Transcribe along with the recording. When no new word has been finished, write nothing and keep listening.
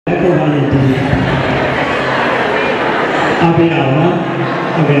provided to you. Abiyama,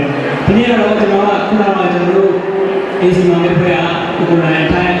 okay. Ini adalah kenapa cenderung isi mami punya ukuran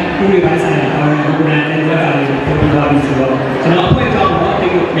yang ukuran saya, ukuran yang juga ada beberapa isu. Kenapa itu apa?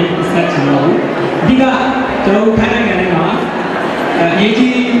 Itu misal cenderung. Jika cenderung Thailand yang mana,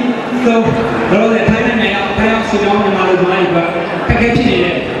 yeji so kalau Thailand yang kayak sudah malu juga, kayak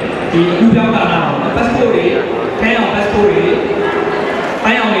gini di ujung tanah, paspor kayak paspor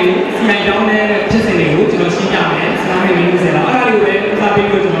ayam ini siang jauh ni cecil ni, cuma siang ni, selama ini saya ada juga tapi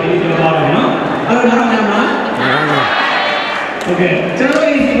itu cuma ini cuma bawa, no? Kalau nak mana? Okay, cuma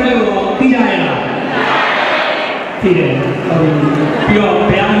ini sebenarnya tidak ya, tidak. Pio,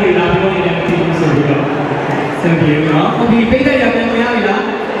 yang ni lah, pio ni yang tidak sudah. Sendiri, no? Tapi beda yang yang ni lah,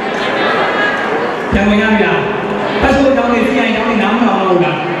 yang ni lah. Paspor jauh ni siang jauh ni nama nama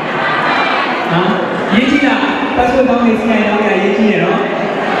juga. Ye ji lah, paspor jauh ni siang jauh ni ye ji no?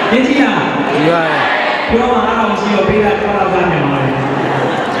 Ye ji lah. Iya. Pio mana orang sih beda kalau orang yang mana?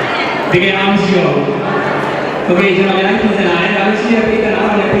 Dengan orang sih. Okay, jangan lagi kita nak. Orang sih beda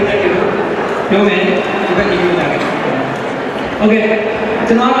orang yang beda gitu. Pio ni kita ini lagi. Okay,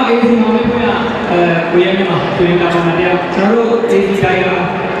 jangan orang ini mami punya punya ni mah, punya apa nama dia? Jangan ini saya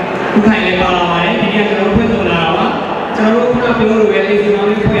bukan ini kalau mana, dia jangan pun tu nama. Jangan pun apa orang ini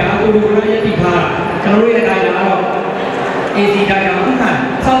mami punya, aku dulu dia tiga. Jangan ini ada nama. AC daya bukan.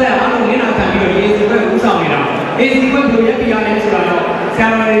 Soalnya orang ni nak kami beri AC pun usah ni lah. AC pun boleh biar ni sudah.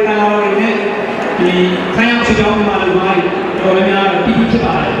 Sekarang ni kalau ni di saya sudah malu malu. Kalau ni ada TV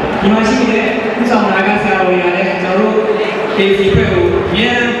cepat. Di masih ni usah mereka sekarang ni ada. Kalau AC pun ni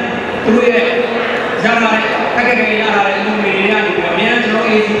tu ye jangan kakek ni ada itu ni ada. Ni kalau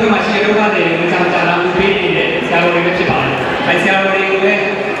AC pun masih ada orang ni macam macam beli ni. Sekarang ni cepat. Sekarang ni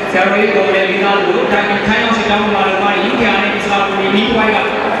sekarang ni kalau ni kita dulu saya sudah malu malu. Ini Islam ini baik.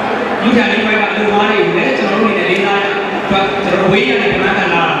 Ini baik tu mana ini? Cenderung ini lena, cenderung ini yang mana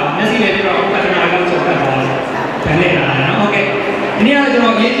lah. Nasi ni tu orang kata nak agak cepat lah. Lena, okay. Ini ada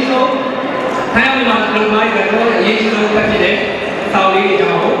cenderung ye tu, saya memang kalau mai kalau ye tu tapi deh, tahu ni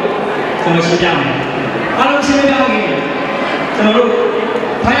jauh, semua siapa ni. Kalau siapa jauh ni, cenderung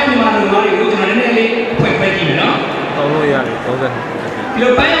saya memang kalau mai itu cenderung ni puai ni, no? Tahu ya, tahu kan.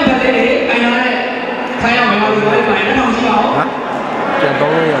 Kalau bayang kata ni, ayah saya memang kalau mai nak tahu siapa? Jangan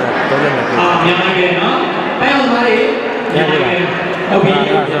tahu ya, tahu kan. Yang mana, no? Bayang mai, yang mana? Oke,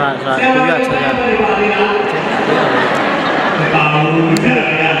 saya tahu ya,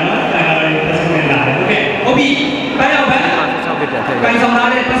 oke. Obi, bayang bayang. Kain sama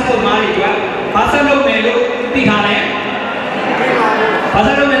ada paspor mari juga. Pasal lo melu tiga le.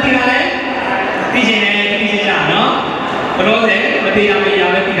 Pasal lo melu tiga le. Tiga no? Kalau le, mesti yang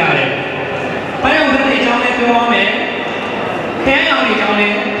tiga le. Bayang berarti jangan cuma me. Kayak yang ni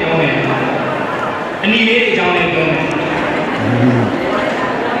jangan cuma me. Ini le jangan cuma me.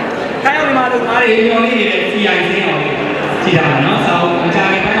 Kayak ni malu mari yang ni siapa ni? Siapa no? Tahu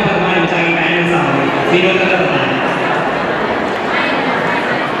mencari bayang bermana mencari kain tahu. Video terdepan.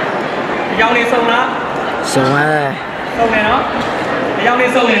 Yang ni song lah. Song lah. Song ni no? Yang ni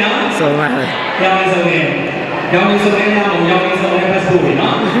song ni no? Song lah. Yang ni song ni. Yang ni song ni yang ni song ni paspor ni no?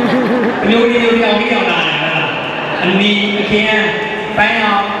 Ni yang dah. Ini kian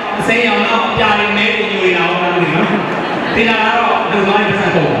bayang saya yang nak cari ni ni orang ni no? Tidak ada dua besar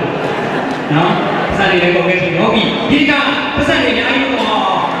tu. No? Besar ni kau kena ngopi. Jika besar ni ayu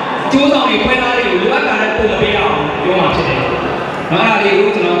jual ni pun ada dulu ada tu lebih awal. Jual macam ni. Mana ada dulu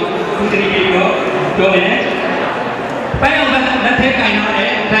tu no? Kita ni kira jual ni. Bayang nak kain ada,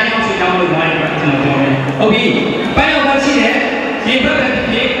 bayang sudah mula main macam ni. Okey, bayang bersih ni, ye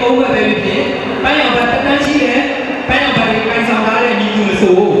berbeza, kau berbeza. Bayang bertekan sih, bayang berkain sama ada ni cuma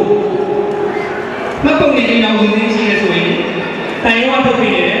so. Macam ni dia nak guna sih so ini. Taiwan tu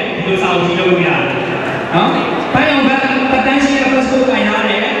pilih, itu sahaja sih tu dia. Bayang bertekan sih apa so kain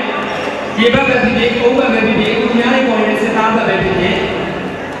ada, ye berbeza, kau berbeza, kau ni ada kau ni setara berbeza.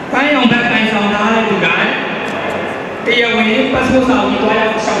 Bayang berkain sama ada juga. Iya ini pas musa itu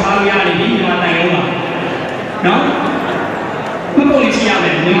ada sahabat yang ini mana yang mana, no? Macam ni siapa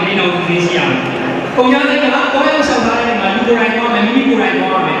ni? Memang ini orang siapa? Kau yang ada kau yang sahabat yang mana? Kurang kau mana? Mimi kurang kau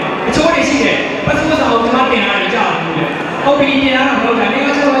mana? Itu orang siapa? Pas musa itu mana yang ada jauh? Kau pilih dia orang kau kan?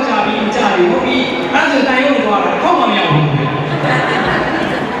 Mereka cakap cakap cari, kau pilih. Ada tayang kau ada, kau mana yang?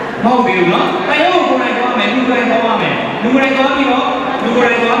 Mau pilih no? Tayang kurang kau mana? Mimi kurang kau mana? Kurang kau pilih,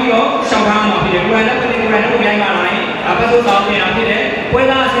 kurang kau pilih. Sahabat mana pilih? Kurang apa pilih? Kurang apa pilih mana? Apa tu tahu ni? Apa ni?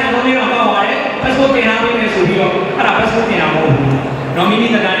 Pernah saya kau ni orang kau ada. passport တင်ထားပေးမယ်ဆိုပြီးတော့အဲ့ဒါ passport တင်တာမဟုတ်ဘူးနော်မိမိ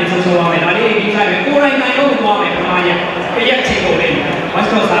တကားနေဆုံးဆုံးပါမယ်ဒါလေးဒီဆိုင်ပဲကိုယ်တိုင်နိုင်တော့သွားမယ်ခမားရပြည့်ရက်ချိန်ကုန်လေး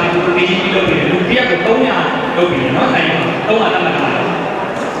master စာပြီးကို AGP လုပ်ပြီးတယ်လူတစ်ယောက်ကို300လုပ်ပြီးတယ်နော်ဆိုင်က300တက်မှတ်တာ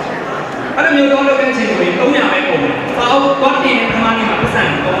အဲ့လိုမျိုးတော့လုပ်တဲ့အချိန်ဆိုရင်300ပဲကုန်တယ်စာအုပ်သွားတင်တဲ့ခမားလေးမှာပတ်စံ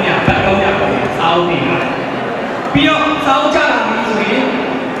300ပတ်300ကုန်တယ်စာအုပ်တင်တာပြီးတော့စာအုပ်ချလာပြီဆိုရင်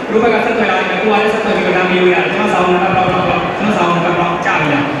ဘုရားကဆက်သွယ်လာတယ်ကိုယ်ကလည်းဆက်သွယ်ပြီးတော့မျိုးရတယ်ကျွန်တော်စာအုပ်နဲ့တော့ကျွန်တော်စာအုပ်နဲ့တော့ကြာပြီ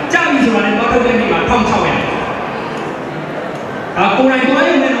လားကြာပြီဆိုတာလည်းတော့ထုတ်တဲ့နေ့မှာ1600ကိုယ်တိုင်သွား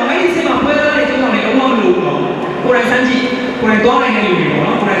ရုံနဲ့တော့အဲ့ဒီစိတ်မှာပွဲသားတွေကျွန်တော်လည်းလုံးဝမလို့ဘူးတော့ကိုယ်တိုင်စမ်းကြည့်ကိုယ်တိုင်သွားနိုင်တဲ့လူတွေပေါ့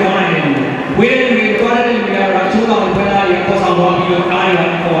နော်ကိုယ်တိုင်သွားနိုင်တဲ့လူဝေးတဲ့လူတွေသွားတဲ့လူတွေကတော့ချိုးတော်ပွဲသားတွေပေါ်ဆောင်သွားပြီးတော့ကားတွေ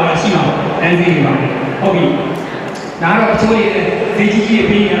ပေါ်လာရှိမှာပေါ့တန်းစီတွေပါဟုတ်ပြီဒါတော့အချိုးရည်ဈေးကြီးကြီး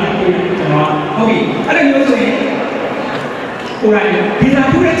ပြီးနေတာကိုကျွန်တော်ဟုတ်ပြီအဲ့လိုမျိုးဆိုရင်ကိုယ်တိုင်ဒီစာ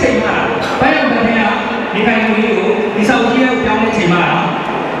ထူးတဲ့ချိန်မှာဘယ်အောင်တဲ့ဒီခိုင်လူလေးကိုဒီစာအုပ်ကြီးကိုပြောင်းတဲ့ချိန်မှာ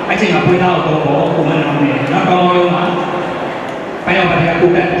အဲ့ချိန်မှာပွဲသားကိုတော့ကိုမနာနဲ့နောက်တော့ရောမှာဘယ်အောင်တဲ့ကို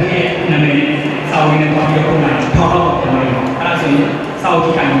ကတဲ့နာမည်စာအုပ်နဲ့တော့ပြောပြလိုက်ထောက်တော့ပြန်လိုက်အဲ့ဒါဆိုရင်စာအုပ်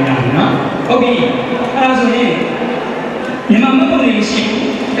ကြီးခိုင်လို့ရတယ်နော်ဟုတ်ပြီအဲ့ဒါဆိုရင်မြန်မာမပုံနေရှိ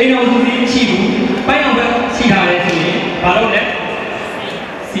ဘူးအိမ်တော်သူကြီးရှိဘူးဘယ်အောင်ပဲရှိတာလဲဆိုရင်ဘာလို့လဲ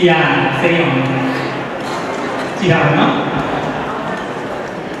စီယာစေးအောင်ကြည့်ရအောင်နော်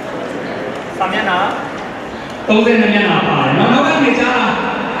စာမျက်နှာ32မျက်နှာပါတယ်နော်နောက်ကနေကြားလာ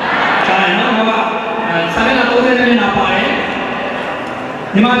ကြားရနော်နောက်ကစာမျက်နှာ32မျက်နှာပါတယ်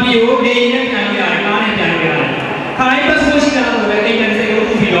မြန်မာပြည်ကိုနေနဲ့ပြန်လို့ရတယ်ကားနဲ့ပြန်လို့ရတယ်ခါတိုင်း passport ရှိတာဆိုလည်းအိမ်နဲ့စိတ်ကို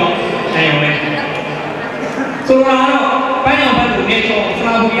ထူပြီးတော့နိုင်အောင်ပဲဆိုတော့ဘိုင်းအောင်ဘက်ကိုနေချောစ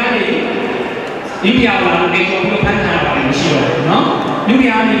လာဘူရီကနေအိန္ဒိယလာလို့နေချောပြီးတော့ဖန်ဆန်ရတာမရှိတော့ဘူးနော်လူတွေ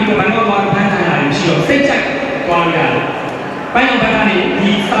ကနေပြီးတော့ဘန်ကောက်သွားဖန်ဆန်ရတာမရှိတော့စိတ်ကြိုက်သွားလို့ရတယ်ဘိုင်းအောင်ဘက်ကနေဒီ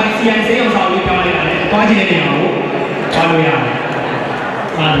CI စေးအောင်ဆောင်ပြီးပြောင်းလိုက်တာလေသွားကြည့်တဲ့နေရာကိုသွားလို့ရတယ်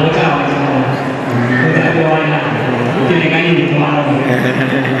တော့ကြောက်အောင်ကျွန်တော်ပြောရရင်ဒီနေ့ကနေဒီမှာတော့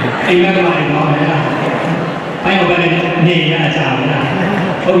အိမ်ကလည်းတော့မယ်လားဘိုင်းအောင်ဘက်နေရကြပါလား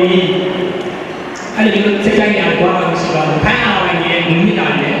ဟုတ်ပြီအဲ့ဒီလိုစိတ်ကြိုက်ရသွားလို့ရှိတော့ခိုင်းအောင်လည်းဒီမိတာ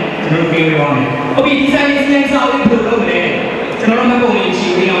နဲ့ကျွန်တော်ပြောရမယ်ဟုတ်ပြီဒီဆိုင်စီစာအုပ်ကိုလုပ်မယ်ကျွန်တော်တို့မပုံလေးရှိ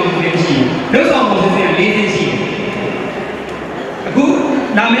ဘူးအောင်ဒီလိုရှိလို့ဆောင်ပုံစံ၄ဆင်းရှိအခု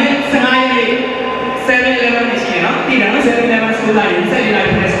ဒါမဲ့15ရက်လေး7-11ရှိတယ်နော်တည်တယ်နော်7-11ဆိုလိုက်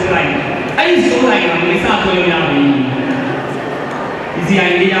7-11ဆိုလိုက်အဲ့ဒီဆိုလိုက်တော့လေးစားပြောရပြီဒီ CI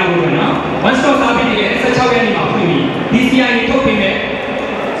လေးရဖို့နော် one stop service တွေ16ရက်နေမှာဖွင့်ပြီဒီ CI တွေထုတ်ပေးမယ်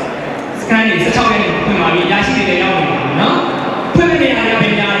စကန်တွေ16ရက်နေဖွင့်ပါပြီရရှိနေတဲ့ရောက်နေပါနော်ဖွင့်တဲ့နေရာတွေ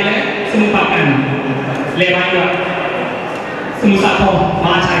ပြန်ရတယ်လေစမှုပါကန်လေပိုင်းကစမှုစာပေါ်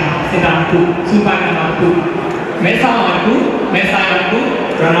မာချိုင်စင်တာကူစူပါကန်မှာကူမဲဆောင်းမှာကူမဲဆိုင်မှာကူ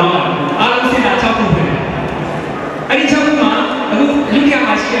ရနောင်းအားလုံးစင်တာ6ခုပဲအဲ့ဒီ6ခုမှာအခုလူက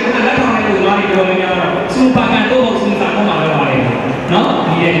မှာရှိတဲ့ခုနလက်ထောင်တဲ့လူတွေပြောနေကြတော့စူပါကန်တော့စူစာပေါ်မှာလောက်ပါတယ်နော်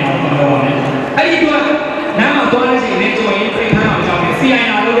ဒီရဲ့နေရာကိုပြောပါမယ်အဲ့ဒီတော့နားမှာသွားတဲ့ချိန်နဲ့ကြော်ရင်ပြင်ခန်းအောင်ကြောင်းတယ် CI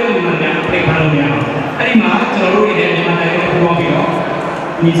လာလို့တဲ့လူမှများပြင်ခန်းလို့မရအောင်အဲ့ဒီမှာကျွန်တော်တို့တွေလည်းမြန်မာနိုင်ငံကိုပြောပြီးတော့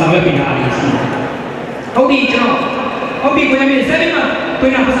ဒီဆောင်ရွက်ပေးတာလေးရှိတယ်ဟုတ်ပြီကျွန်တော်ဟုတ်ပြီကိုရမင်း7မှာကို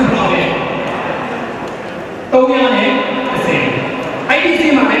ရပတ်စံပြောတယ်300နဲ့10အဲ့ဒီစီ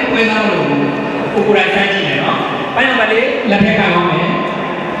မှာလည်းဝယ်သားလို့ကိုကိုယ်တိုင်စမ်းကြည့်တယ်နော်။ဘာကြောင့်ပါလဲလက်ထက်ကကောင်းမယ်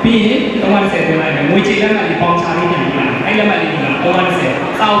။ပြီးရင်310သွင်းလိုက်မယ်။ငွေချေလက်မှတ်လေးပေါင်းချလေးပြန်ပြီးလာ။အဲ့လက်မှတ်လေးက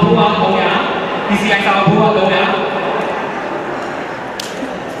310စာအုပ်ဘိုးက300 DCI စာအုပ်ဘိုးက300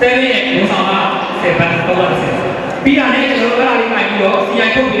 7ရဲ့ဝန်ဆောင်က10ဘတ်310ပြီးတာနဲ့ကျွန်တော်တို့အဲ့ဒါလေးမှပြီးတော့ CI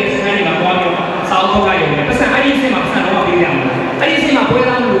ထုတ်ပြီးတဲ့စမ်းတွေမှာသွားပြီးတော့စာအုပ်ထုတ်လိုက်ရုံနဲ့ပတ်စံအဲ့ဒီအဆင့်မှာပတ်စံတော့ပေးရမှာ။အဲ့ဒီအဆင့်မှာပွဲ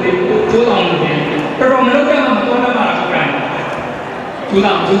သားမှုတွေကျိုးဆောင်မှုတွေတော်တော်မလုပ်ကြမှာမတော်တတ်မှာတော့ခိုင်းကျိုး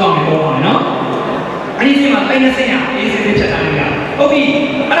ဆောင်နေတော့ပါနော်အဲ့ဒီအဆင့်မှာတိုင်းနဲ့ဆင်းရအေးစစ်စစ်ဖြတ်ထားလို့ရဟုတ်ပြီ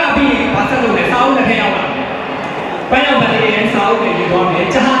အဲ့ဒါပြီးရင်ဘာဆက်လုပ်လဲစာအုပ်နဲ့ထည့်ရောက်လာဘယ်ရောက်ပါလဲစာအုပ်တွေယူသွားမယ်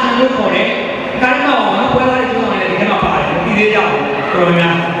ဂျဟာန်လို့ခေါ်တဲ့ကာရမောင်နော်ပွဲသားတွေကျိုးဆောင်နေတယ်ဒီကမှာပါတယ်ဒီသေးကြောက်တော်တော်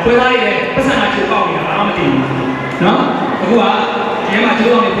များပွဲသားတွေလည်းပတ်စံနာချိုးပေါက်နေတာအားမသိဘူးနော်အခုကဒီမှာ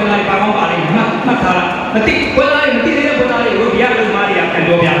ကျိုးဆောင်နေပွဲသားတွေပါကောင်းပါလိမ့်မယ်မှတ်ထားလားမသိပွဲသားတွေမသိသေးတဲ့ပွဲသားတွေကိုဒီကလူမားတွေကကန်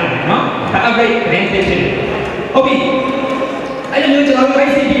ပြောပြတယ်နော်ဒါ upgrade သတင်းသိဖြစ်တယ်ဟုတ်ပြီအဲ့လိုကျွန်တော်တို့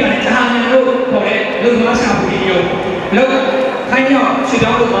ICP ကလည်းဂျဟာန်လို့ခေါ်တဲ့လူသမားရှာဖွေရေးရုံလောက်ခိုင်းတော့ရွှေ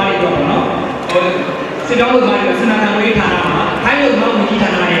တောင်းလူမားတွေတော့ပေါ့နော်ရွှေတောင်းလူမားတွေစနတန်ဝေးဌာနမှာခိုင်းလူမားဝန်ကြီးဌာ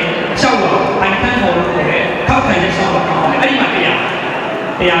နရဲ့ရှောက်တော့ဘိုင်ခန်းခေါ်လို့ခေါ်တဲ့ထောက်ခံတဲ့ရှောက်တော့အဲ့ဒီမှာ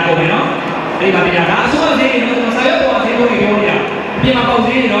တရားကုန်မယ်နော်အဲ့ဒီမှာတရားဒါအစိုးရဈေးတွေတော့စာရွက်ပေါ်ဈေးတွေပြောနေတာပြင်မှာပေါက်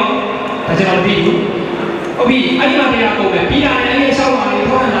ဈေးတွေတော့ဒါကျွန်တော်မသိဘူးဟုတ်ပြီအဲ့ဒီမှာတရားကုန်မယ်ပြီးတာလည်းအဲ့ဒီရှောက်ပါလေ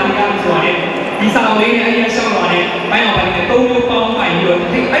ထောက်ခံလာရပြီဆိုတာနဲ့ဒီစာအုပ်လေးနဲ့အဲ့ဒီရှောက်ပါနဲ့ဘိုင်းအောင်ပါနဲ့3မျိုးပေါင်းပိုင်ပြီးတော့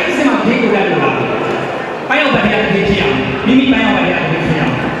အဲ့ဒီစင်မှာထိကိုရလို့လားဘိုင်းအောင်ပါနဲ့ထိဖြစ်အောင်မိမိဘိုင်းအောင်ပါနဲ့ထိဖြစ်အော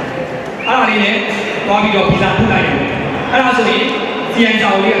င်အဲ့ဒါ လေးနဲ့သွားပြီးတော့ဗီဇာထုတ်လိုက်တယ်အဲ့ဒါဆိုရင် CI စာ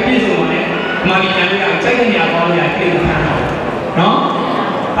အုပ်လေးအပြည့်စုံပါနဲ့မာမီကန်လေးကစိုက်တဲ့နေရာသွားလို့ရပြည်လို့ဖမ်းတော့နော်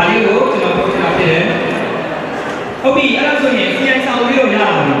ဒါလေးကိုကျွန်တော်ပြောချင်တာဖြစ်တယ်ဟုတ်ပြီအဲ့ဒါဆိုရင် CI စာအုပ်လေးတော့ရလာ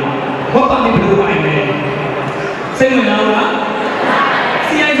ပြီဘောပါမီဘယ်လိုပိုင်လဲစိတ်ဝင်စားလား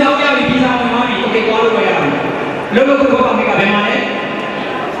CI စာအုပ်ရပြီဗီဇာဝင်သွားပြီโอเคသွားလို့ရပြီလုံးလုံးဘောပါမီကဘယ်မှာလဲ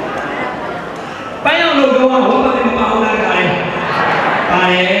ပိုင်းအောင်လို့တော့ဘောပါမီမပါဘူးလားခါလဲပါ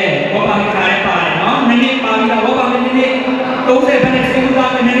တယ်ဘောပါမီခါလဲပါတယ်နော်နည်းနည်းပါပြီလားဘောပါမီနည်းနည်း30ဘက်နဲ့စိတ်ကူး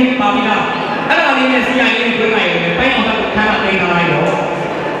သားနည်းနည်းပါပြီလားအဲ့ဒါလေးနဲ့ CI လေးကိုတွေ့လိုက်ရင်ပိုင်းအောင်ကခါတာတင်ထားလိုက်တော့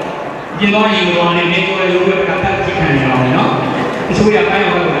ပြင်သွားရင်တော့လည်းနေကိုလည်းလိုပဲကပတ်ကြည့်ခံနေအောင်နော်အချို့ရပိုင်း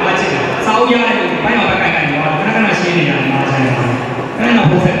အောင်ကအားချင်တယ်စာအုပ်ရတယ်ပိုင်းအောင်ကကိုင်ကိုင်တော့ခဏခဏရှင်းနေတာမှာဆိုင်တယ်အဲ့ဒါ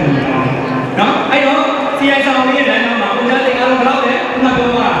ပုံစံကိုနော်အဲ့တော့ CI စာအုပ်ရဲ့လမ်းမှာပုံစံတွေအားလုံးဘယ်လောက်လဲခုနပြော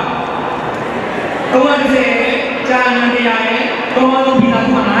တာ330ကြာနန္တရားရဲ့3လုံးပြီးသား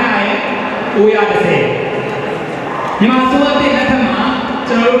ခု900ရဲ့930မြန်မာစိုးအတဲ့လက်ထက်မှာ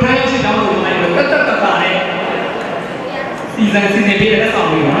ကျွန်တော်တို့ထိုင်းရောက်ရှိတောင်းလို့လိုက်လို့တက်တာနဲ့စီစဉ်ပေးတဲ့လက်ဆောင်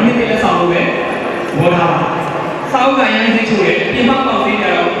လေးနော်နေ့နေ့လက်ဆောင်လို့ပဲဘောထားစာအုပ်ကရမ်းသိချို့ရဲ့ပြင်ပပေါက်သေးတ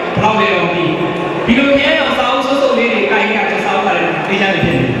ယ်တော့ဘယ်လောက်လဲတော့ဒီလိုခရဲတော့စာအုပ်စိုးစိုးလေးတွေကိုင်ရတဲ့စာအုပ်ကလည်းသိချင်တယ်ဖြ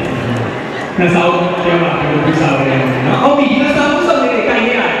စ်နေနှစ်စာအုပ်ပြောတာဒီလိုပြစာရတယ်နော်ဟုတ်ပြီဒီလိုစာအုပ်စိုးလေးတွေကိုင်ရ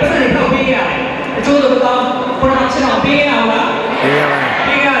တယ်ပတ်စံတွေထောက်ပေးရတယ်အချို့တော့တော့ပရိုဒါctionအောင်ပေးရအောင်လားပေး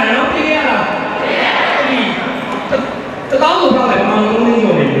ရတယ်နော်ပေးရလားဟုတ်ပြီတတောင်းလို့ပြောတယ်ဘာမှမလုပ်နိုင်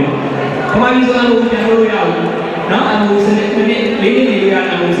ဘူးလေဘာမှမစိုးအောင်ပြန်လို့ရဘူးနော်အမှုစနစ်လေးလေးလေးရ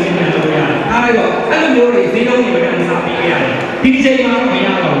အမှုစနစ်ပြန်လို့ရတယ်အားလိုက်တော့အဲ့လိုမျိုးတွေဈေးနှုန်းတွေပဲအစားပေးရတယ်ဒီချိန်မှာတော့မရ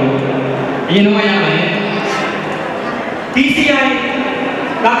တော့ဘူးအရင်တော့ရမယ် DCI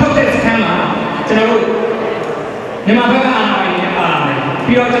လာထုတ်တဲ့စခန်းမှာကျွန်တော်တို့မြန်မာဘက်ကအာဏာပိုင်တွေပါတယ်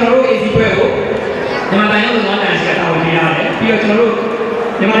ပြီးတော့ကျွန်တော်တို့ AC ဘက်ကိုမြန်မာတိုင်းအောင်သွားတယ်ဆက်တာဝင်ရတယ်ပြီးတော့ကျွန်တော်တို့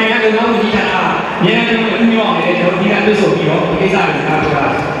မြန်မာနိုင်ငံလူသားဝန်ကြီးဌာနမြေနိုင်ငံကိုဥညွှန်းအောင်လည်းကျွန်တော်ဒီကတွေ့ဆိုပြီးတော့ဒီကိစ္စကိုစကားပြောတာ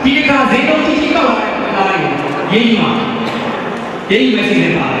ဒီတစ်ခါဈေးနှုန်းကြီးကြီးကောက်လာတယ်ရေးကြီးမှာရေးကြီးပဲစီစ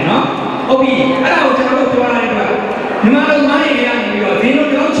ဉ်ပါတယ်နော်ဟုတ်ပြီအဲ့ဒါကိုကျွန်တော်တို့ပြောရတဲ့အတွက်မြန်မာလူသားတွေကနေပြီးတော့ဈေးနှု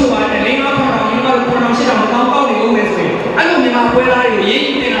န်းကြောက်ချိုပါတယ်၄-၅ဖောင်တောင်ဒီမှာဖောင်တောင်၈တောင်တောင်ပေါက်နေဦးမယ်ဆိုရင်အဲ့လိုမြန်မာပွဲသားတွေကိုရေး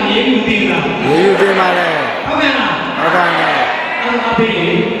ကြီးတင်တာရေးကြီးတင်တာရေးကြီးတင်ပါလေဟုတ်ကဲ့လားဟုတ်ကဲ့အဲ့ဒါအပေးလေ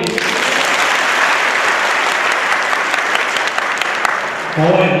ဟော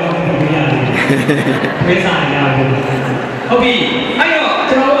ရတော့ပြရတယ်ဝိစာရတယ်ဟုတ်ပြီအဲ့တော့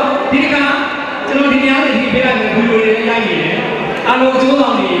ကျွန်တော်တို့ဒီကကျွန်တော်ဒီနေရာလေးဒီပေးလိုက်တဲ့ဘူလိုတွေရိုက်နေတယ်အားလုံးကျိုးဆော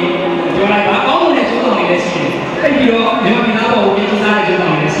င်တွေပြောလိုက်ပါအောင်းလို့လည်းကျိုးဆောင်တွေလည်းရှိတယ်အဲ့ပြီးတော့မြန်မာပြည်သားပေါ်ကိုပြည်စားတဲ့ကျိုးဆော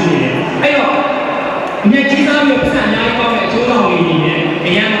င်တွေလည်းရှိနေတယ်အဲ့တော့အမြဲကြီးစားပြီးပတ်စံအများကြီးပေါက်တဲ့ကျိုးဆောင်တွေနေနဲ့အ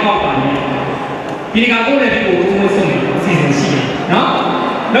ရန်မပေါက်ပါနဲ့ဒီကကိုလည်းဒီကိုဘုံဘုံဆုံးနေအစီအစဉ်ရှိတယ်နော်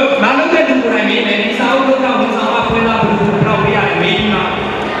လို့မလုပ်တဲ့သူကိုယ်တိုင်မေးမယ်ဒီစာအုပ်တော့ဝန်ဆောင်အဖွင့်လာဘယ်လိုပြောပေးရလဲမေးပြီးမှ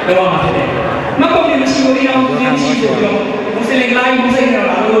တော့မှာဖြစ်တယ်မပေါ့နေမရှိဘူးဒီအောင်ဒီမရှိဘူးပြောမွတ်စလင်ကလိုက်မွတ်စလင်တော့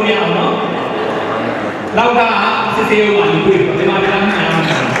လာလို့မရအောင်နော်လောက်ကစစ်သေးဦးပါလို့ပြောဒီမှာပြန်မှန်းအောင်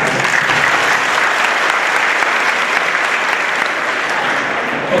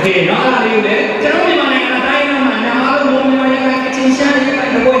โอเคနော်အဲ့ဒါလေးကိုလည်းကျွန်တော်မြန်မာနိုင်ငံတိုင်းမှာမြန်မာလိုမြန်မာနိုင်ငံကချင်းရှမ်းရေးပို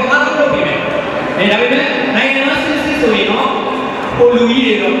င်းတော့ဟာတော့လုပ်ပြီမယ်ဒါပေမဲ့နိုင်ငံသားစစ်ဆိုရင်တော့ကိုလူကြီး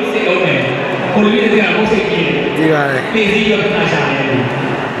တွေတော့စစ်အောင်တယ်ကိုလူကြီးတွေကမဟုတ်စိတ်ကြီးတယ်ဒီပါလေပြည်စည်းရောပြန်ရှာတယ်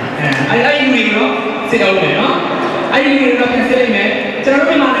အဲ့ဒီလူတွေတော့စစ်အောင်တယ်နော်အဲ့ဒီလူတွေတော့ပြန်စစ်လိုက်မယ်ကျွန်တော်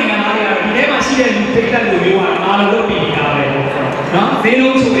တို့မြန်မာနိုင်ငံသားတွေကတော့ဒီထဲမှာရှိတဲ့လူပိတ်သက်လူမျိုးကအားလုံးလုပ်ပြီးနေတာပဲနော်ဈေး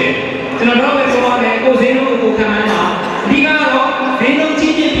လုံးဆိုရင်ကျွန်တော်တို့ပဲဆိုရတယ်ကိုဈေးလုံးကိုခံမှန်းတာဒီကတော့ဈေးလုံး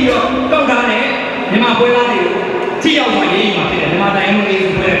ကြီးပြီးတော့တောက်ထားတဲ့မြန်မာပွဲသားတွေကိုကြည့်ရောက်မှရေးမှာဖြစ်တယ်မြန်မာတိုင်းမှုရေး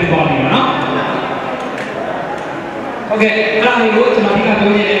ပွဲတွေပေါ်နေပါနော်โอเคအဲ့ဒါလေးကိုကျွန်တော်ဒီကပြော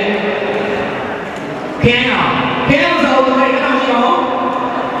နေတယ်ခဲအောင်ဆိုတော့ဒီကတော့ရှိအောင်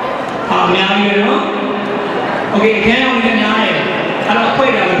ဟာများပြီနော်โอเคခဲအောင်လည်းများတယ်အဲ့တော့ဖွဲ့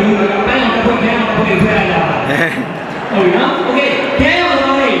တယ်မဒူးဘူးအပိုင်းအောင်တစ်ဖွဲ့ခဲအောင်တစ်ဖွဲ့ဖွဲ့လိုက်တာဟုတ်ပြီနော်โอเคခဲအောင်ဆို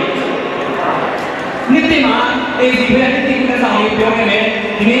တော့နေ့တင်မှာအေးဒီဘက်နေ့တင်ကစားရေးပြောခဲ့မယ်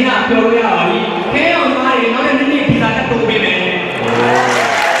ဒီနေ့ကပြောလို့ရပါပြီခဲအောင်ဆိုတော့နောက်နေ့နေ့ဗီဇာတက်ပို့ပေးမယ်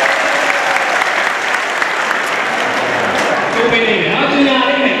ပြောပေးနေတယ်နော်ကျညာ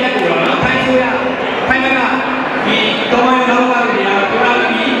လေးနဲ့တက်ပို့တော့နော်ဖိုင်ဆိုရဖိုင်မကဒီတော့မှတော့ပါပြီပြောရ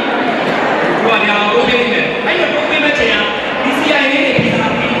ပြီဘာညာပို့ပေးနေတယ်အဲ့တော့ပို့ပေးမဲ့ချိန်ကဒီ CI လေးတွေဗီဇာ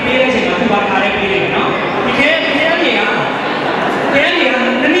ပေးတဲ့ချိန်မှာသူ့ဘာထားလဲပေးနေတယ်နော်ဒီခဲတွေက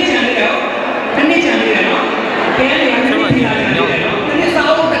နည်းနည်းချန်နေတယ်နည်းနည်းချန်နေတယ်နော်ခဲတွေကနည်းနည်းဖြားနေတယ်နော်နည်းနည်းစာ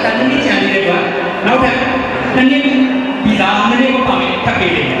အုပ်ကနည်းနည်းချန်နေတယ်ကွာနောက်ထပ်နည်းနည်းဗီဇာနည်းနည်းပါမယ်ထပ်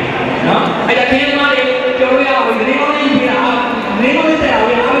ပေးတယ်နော်အဲ့ဒါခဲသမားတွေပြောလို့ရအောင်ဒီနေ့ကောင်းလေးပေးတာဒီနေ့ကောင်းလေးတက်အောင်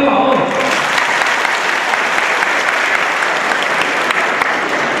အားပေးပါဦး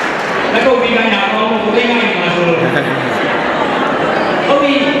လက်ကုပ်ပြီး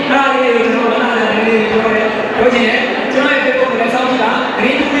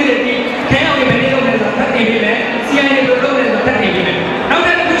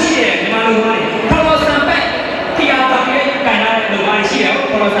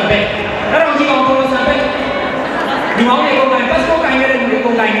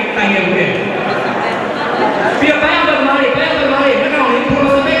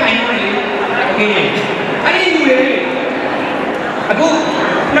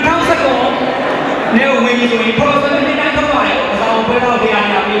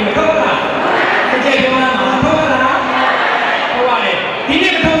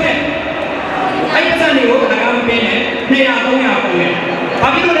ဘာ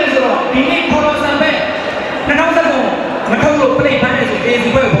ဖြစ်လို့လဲဆိုတော့ဒီနေ့ခေါ်တော်ဆံပဲ2019မထုတ်လို့ပြိတ်ဖမ်းနေဆို AC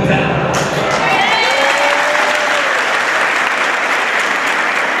ဘက်ကိုပုံစံ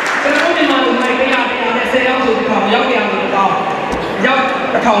ကျွန်တော်ဒီမှာလူမိုက်100နဲ့10ရောက်ဆိုဒီကောင်ရောက်ကြအောင်လို့တော့ရောက်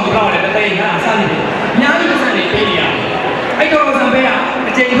1000ကျော်လောက်လည်းတိတ်ငါအစားနေတယ်အများကြီးပတ်စံနေပေးနေရတယ်အဲ့တော့ဆံပဲက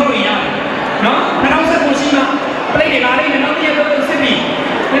အချိန်ထုတ်နေရတယ်နော်2019ရှိမှပြိတ်တွေလာလေးနဲ့နောက်တစ်ရက်တော့စစ်ပြီး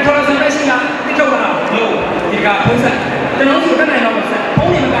ဒီထော်ဆံပဲရှိကတိထုတ်လာလို့ဒီကပုံစံကျွန်တော်တို့တက်နိုင်တော့ဖု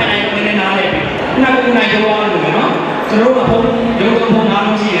န်းတွေမကိုင်နိုင်ဘူးနည်းနည်းနားလေပြီ။နောက်ကိုနိုင်ကြောင်းလို့ပဲနော်။ကျွန်တော်တို့ကဖုန်းရုံးဖုန်း၅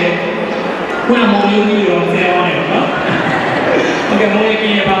လုံးရှိတယ်။ခုနမောင်လေးကြီးရောဆယ်ရောနေနော်။ဟုတ်ကဲ့မောင်လေး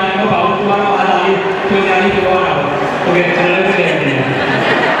ကြီးပါတော့ဘာလို့ပြောတော့အားလာလေးပြောကြလေးပြောတာ။ဟုတ်ကဲ့ကျွန်တော်လည်းပြောနေတယ်။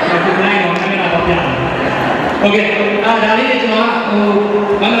အခုနိုင်တော့ခဏတော့ပြတယ်။ဟုတ်ကဲ့ဒါလေးကျွန်တော်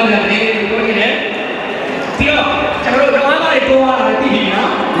ကမမလာလေးပြောနေတယ်။ပြီးတော့ကျွန်တော်တို့ဘာမှလည်းပြောရတာသိပြီနော်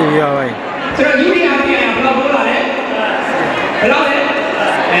။သိရပါပြီ။ကျွန်တော်ယူရီယာပြရဘယ်လိုပြောလာလဲ။ဘယ်လိုလဲ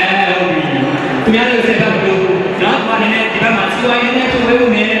ဟုတ်ပြီသူများတို့ဆက်တော့လို့နော်ဘာနေနဲ့ဒီဘက်မှာစီဝိုင်းနဲ့ထုတ်ဝဲ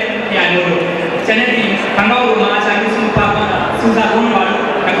ဖို့နဲ့ပြန်လို့ကျန်တဲ့ဒီဘန်ကောက်မှာဆိုင်မှုစုပါပါစူစာကုန်းပါတော့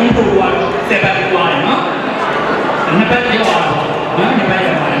အခုပို့သွားတော့ဆက်ပတ်သွားတယ်နော်နှစ်ပတ်ရောက်သွားတော့နော်နှစ်ပတ်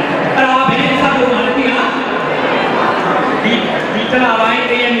ရောက်သွားတယ်အဲ့ဒါဘယ်နဲ့စလို့မှလဲဒီကဒီတလာပိုင်း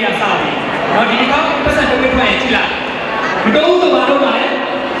တရက်နေရာစပြီနော်ဒီကောင်ပတ်စံတစ်ဝက်ထွက်ရင်ကြည့်လိုက်မတော်ဘူးဆိုဘာလို့ပါလဲ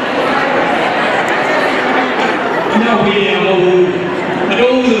နောက်ဝေးရမဟုတ်ဘူးမ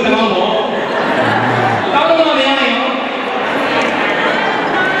တော်ဘူးဆိုတောင်းတော့တောင်းလို့မရနိုင်ရော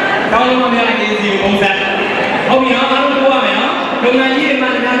တောင်းလို့မရနိုင်ဒီစီပုံစံဟုတ်ပြီနော်အားလုံးပြောရမယ်နော်လုပ်ငန်းကြီးတွေမှာ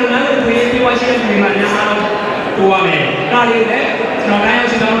လည်းလုပ်ငန်းတွေပြေးပြေးဝရှိတဲ့လူတွေမှာလည်းအားလုံးပြောရမယ်ဒါလေးလည်းကျွန်တော်တိုင်းရောက်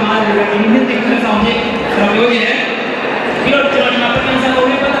ရှိတော့မှာလည်းဒီနေ့တင်ခက်ဆောင်ဖြစ်ကျွန်တော်ပြောနေတယ်ပြီးတော့ကျွန်တော်ဒီမှာပတ်စံပုံ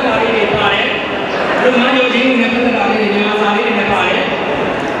နဲ့ပတ်သက်တာလေးတွေပါတယ်လုပ်ငန်းရုပ်ချင်းတွေနဲ့ပတ်သက်တာလေးတွေညီမစာလေးတွေနဲ့ပါတယ်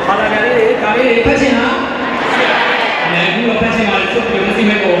ဘာသာလေးတွေဒါလေးတွေဖတ်ချင်တာအခုတော့ပတ်စံမှာစုပ်ပြီးမသိ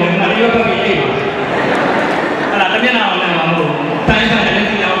မဲ့ပုံနဲ့ဒါလေးတော့ဖတ်ပြီးအိတ်ပါအဲ့ဒါတမျက်နှာအောင်လည်းမဟုတ်ဘူးတိုင်းဆိုင်လည်း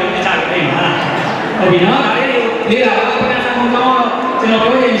သိအောင်ပြချပြီးအိတ်ပါဟုတ်ပြီနော်ဒါလေးတွေလေးတာပကံဆန်ကောင်တော့ကျွန်တော်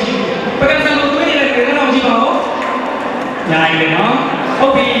ပြောရင်ရှိပကံဆန်ကောင်တွေလည်းကြည့်တော့ရှိပါဦးညာရီလေနော်ဟု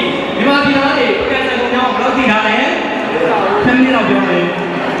တ်ပြီဒီမှာဒီလားလေပကံဆန်ကောင်တော့ဘယ်လောက်သိထားလဲ10မိနစ်လောက်ပြောမယ်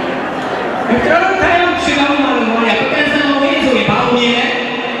ကျွန်တော်တိုင်းအောင်ရှိကောင်းမှလို့ပြောရပကံဆန်ကောင်လေးဆိုရင်ဘာလို့မြင်လဲ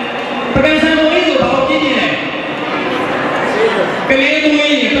ပကံဆန်ကောင်လေးဆိုဘာလို့ပြင်းနေလဲကလေးမွေး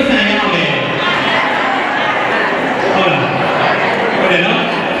ရင်ပတ်စံရမယ်ဟုတ်လားဟုတ်တယ်နော်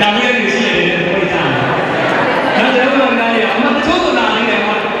ဒါမျိုးတွေရှိတယ်ဘယ်လိုကြားလဲဒါကြောင့်မှလည်းအမတချို့ဆိုတာလေးတွေ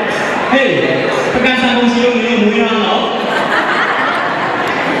မှာဟေးပကံဆန်ကုန်စီလို့မွေးရအောင်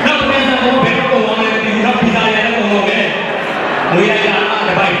နောက်ပကံဆန်ကုန်ဘယ်တော့ကုန်အောင်လဲဒီနောက်ပြီးသားရတဲ့ကုန်တော့ပဲမွေးရတာတ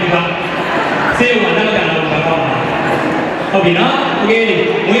ပိုက်ပြပါစေဝါတော့ကြတော့ဘာကောင်းဟုတ်ပြီနော်โอเค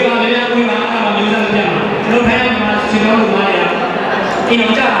မွေးပါလည်းမွေးပါအဲ့ဒါမျိုးစားပြမှာကျွန်တော်ထိုင်ရမှာရှင်းတော့လို့မှာရအိမ်အော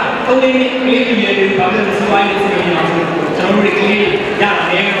င်ကြတာ3လေးနှစ်ကလေးပြည်တွေဘာလို့စပိုင်းလေးစီနေအောင်ဆိုကျွန်တော်တို့ကလေးရတာ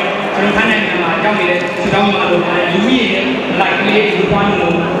လေကျွန်တော်ထိုင်နေမှာကြောက်နေတဲ့ရှင်းတော့မှာလို့မှာလူကြီးရဲ့လိုက်ကလေးကိုပွား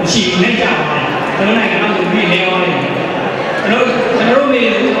လို့မရှိဘူးနဲ့ကြပါတယ်ကျွန်တော်နိုင်ငံကလူကြီးနေရောနေကျွန်တော်မေး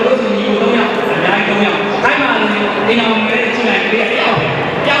ကျွန်တော်တို့ဆိုညီကို3ယောက်အများကြီး3ယောက်တိုင်းမှာလူအိမ်အောင်ရဲ့ကြည့်လိုက်ကလေးအရောက်ပဲ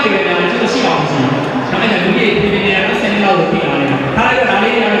ကြောက်တယ်များကျွန်တော်ရှိအောင်ရှိဒါနဲ့လူကြီးပြည်ပြည်နဲ့ဆက်နေလို့ပြီးလာတယ်ဒါ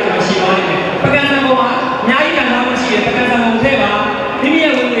လေးကတော့ကျွန်တော်ရှိပါလိမ့်မယ်ပကံဆန်ပေါ်မှာအများကြီးကံသားမရှိတယ်ပကံဆန်ပေါ်ထဲမှာမိမိ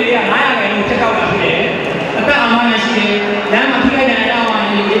ရဲ့ဝင်ငွေတွေက900ခန့်လို့ချက်တော့တာဖြစ်တယ်အသက်အာမရရှိတယ်လမ်းမှာထိခိုက်တဲ့အရာမှ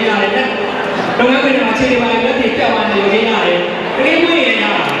နေနေရတယ်လုပ်ငန်းခွင်မှာအခြေအနေပါလက်တွေပြောက်သွားနေနေရတယ်ကလေးမွေးရရ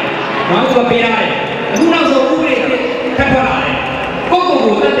ဘာလို့ဆိုပေးရတယ်အခုနောက်ဆုံးဥပဒေထပ်ထွက်လာတယ်ကို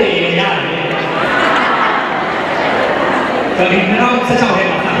တက်တယ်ရတယ်ဒါဒီနောက်16ထဲ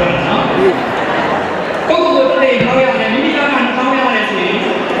မှာထပ်ထွက်လာနော်ကိုတက်တယ်ခေါ်ရတယ်မိမိက2000ရတယ်ဆိုရင်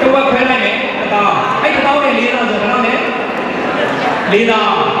တော့ခွဲလိုက်မယ်တော့အဲ့1000နဲ့4000ဆိုတော့လည်း4000ရတ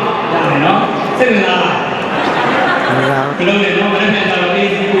ယ်နော်စိတ်ဝင်စားလားဘယ်လိုလဲတော့မနေ့ကတော့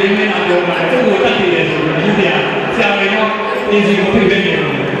AC ကိုရင်းနေတာပြောတာသူ့ကိုတတ်တယ်ဆိုတော့ဒီဆရာတွေတော့ AC ကိုဖိတ်ပေးနေတယ်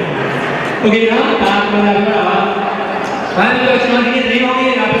โอเคနော်ဒါကလည်းပြောတာပါဘာလို့ကျွန်တော်ဒီနေ့သတင်းကောင်းလေး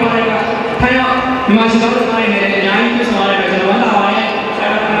တွေပြောလိုက်တာထိုင်တော့ဒီမှာရှိတော့တာနေတယ်အများကြီးပြဆောင်ရတယ်ကျွန်တော်ဝမ်းသာပါရဲ့ဆရာ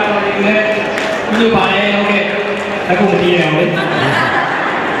တော်တွေလည်းပြုပါရဲ့ဟုတ်ကဲ့အခုမတည်ရအောင်လေ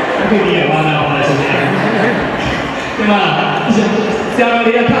အခုတည်ရပါလားပါဆိုတယ်ဒီမှာဆရာတော်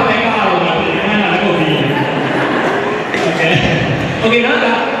တွေကထားပဲကားတော့တယ်ဒီမှာလည်းကိုပြီးโอเคနော်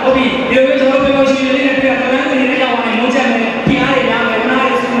ဒါဟုတ်ပြီဒီလိုမျိုးကျွန်တော်ပြောရှိနေတဲ့ပြတာလည်းဒီနေ့ရောက်အောင်လုံးချက်မယ်ဖိအားတွေများမယ်နား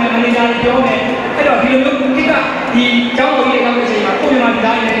တွေစူးမယ်မန်နေဂျာတွေပြောမယ်အဲ့တော့ဒီလိုမျိုးကိစ္စဒီကျောင်းတော်ကြီးရောက်တဲ့အချိန်မှာကိုမြန်မာပြည်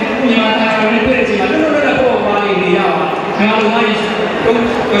သားတွေကိုမြန်မာသားတွေနဲ့တွေ့တဲ့အချိန်မှာလွတ်လွတ်လပ်လပ်ပေါ်သွားနေရအောင်ငါတို့ကတုံး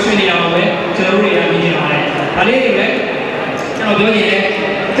ရွှေနေအောင်ပဲကျွန်တော်တို့တွေကမြင်နေပါတယ်ဒါလေးတွေလည်းကျွန်တော်ပြောနေတယ်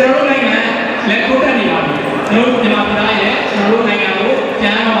ကျွန်တော်တို့နိုင်ငံလက်ကိုတက်နေပါပြီကျွန်တော်တို့မြန်မာပြည်သား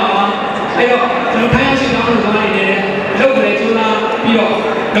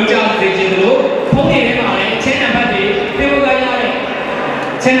လောက်ကြစေချင်တယ်လို့ဖုန်းနေထဲမှာလည်းချင်းနံပါတ်တွေပြေဖို့ကရတဲ့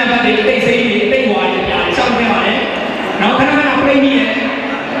ချင်းနံပါတ်တွေတိတ်စိမ့်တွေတိတ်ဝါတွေပြားရှောင်းနေပါလေနောက်ခဏခဏပြိမိတယ်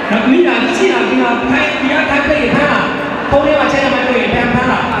နောက်မိတာရှိတာဒီမှာဖိုင်ဒီကထိုင်ပြိဖမ်းတာဖုန်းထဲမှာချင်းနံပါတ်တွေဖမ်း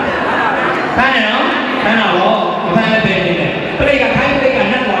တာဖမ်းတယ်နော်ဖမ်းတာတော့မဖမ်းလည်းပဲနေတယ်ပြိကထိုင်ပြိက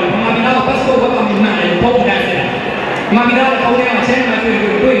နှက်သွားပြီမာမီလာကိုပတ်စပို့ဘက်ကမှန်တယ်ဖုန်းတန်းတယ်မာမီလာကဖုန်းထဲမှာချင်းနံပါတ်တွေ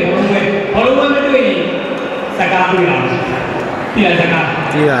တွေ့လို့ဘာလို့မတွေ့ရင်စကားတွေ့တာဒီစကား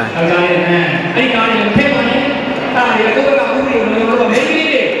ဒီပါเอาใจเนี่ยအဲ့ကားတွေထည့်ပါနဲ့အဲ့ဒါတွေကိုယ့်ဘက်ကဥပဒေကိုလို့မင်းကြီး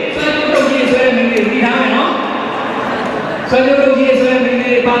တွေဆွဲကြုတ်ကြီးဆွဲတဲ့မင်းကြီးတွေပြီးထားမယ်နော်ဆွဲကြုတ်ကြီးဆွဲတဲ့မင်း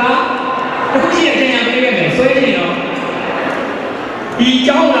ကြီးတွေပါလားအခုရှိတဲ့အချိန်ပေးခဲ့မယ်ဆွဲကြည့်နော်ဒီ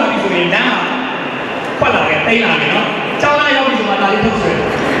ကြောင်းလာပြီဆိုရင်လမ်းကပတ်လာခဲ့တိတ်လာတယ်နော်ကြောင်းလာရောက်ပြီဆိုမှဒါလေးထုတ်ဆွဲ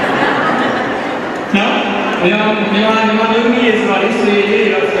နော်မြန်မာမျိုးကြီးတွေဆိုတာလေးဆွဲလေး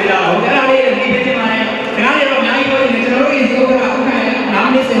တော့ဆွဲတာဟုတ်အဲ့ဒါလေးဒီနေ့ဒီမှာလည်းဒါလည်းတော့အများကြီးပြောနေတယ်ကျွန်တော်တို့ဒီဥက္ကဋ္ဌဥက္ကဋ္ဌနာ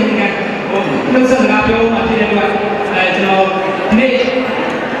မည်စင်ကနှုတ်ဆက်စကားပြောမှဖြစ်တဲ့အတွက်ကျွန်တော်ဒီနေ့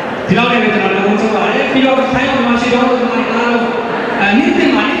ဒီလောက်နဲ့ပဲကျွန်တော်လည်းဝန်ဆောင်ပါတယ်ပြီးတော့ဆိုင်အောင်မရှိတော့ကျွန်တော်အားလုံးနေ့စဉ်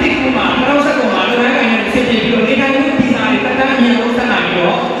မှာနေ့တစ်ခုမှာနောက်ဆက်ကောင်မှာလုပ်ငန်းကိုင်းနဲ့ဆက်ပြပြီးတော့နေထိုင်မှုပြည်စာတွေတက်တန်းအမြင်ဆုံးဆက်လာပြီး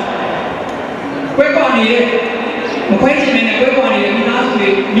တော့ကွဲကွာနေတဲ့မခွဲချင်တဲ့ကွဲကွာနေတဲ့မိသားစုတွေ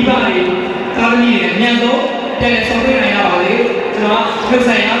မိဘတွေသားသမီးတွေအမြန်ဆုံးပြန်လည်ဆောင်ရွက်နိုင်ရပါလေကျွန်တော်နှုတ်ဆ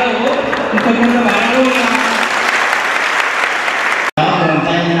က်ရတော့ကိုခွင့်ပြုပါရလို့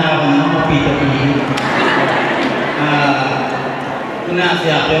น่าเสี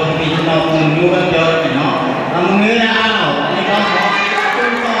ยเปรียบปีนเราคงรู้ว่าเปรียบเนาะทำเงี้ยอ้าวนี่ก็ขอจุ่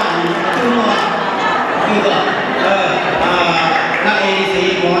มก่อนนักเอซี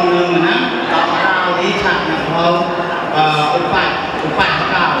มอนหนึ่งนะต่อเราที่ฉากนะเขาอุป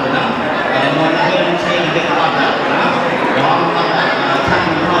เก่าเลยนะมอนเรื่องใช้เด็กก่อนนะย้อนต่อฉาก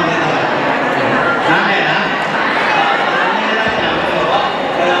พ่อนี่เลยนั่นแหละนะนี่เราจะบอก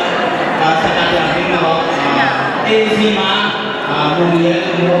ว่าสกัดอย่างที่เราเอซีมาบุญเยอะ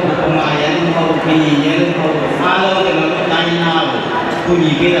บุญบุญมาเยอะบุญปีเยอะบุญอาโลจะมาตั้งหน้าบุญ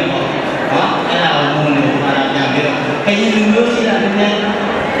ยี่ปีแล้วบอกအဲ့ဒါကိုဘုံလို့ပါတာပြန်ပြီးတော့ခရင်လူမျိုးရှိတာနည်းနည်း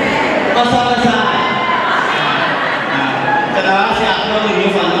အဆောအစားတရားဆရာပြောလို့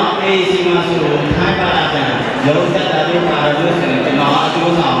မျိုးပါနော်အေးစီမဆိုလို့ထိုင်းပါတာပြန်လုံးသက်တာတို့ပါလို့ဆိုရင်ကျွန်တော်အ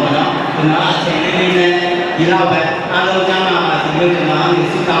ကျိုးဆောင်ပါနော်ကျွန်တော်အချိန်လေးလေးနဲ့ဒီလောက်ပဲအားလုံးကျမ်းမာပါစေလို့ကျွန်တော်ဒီ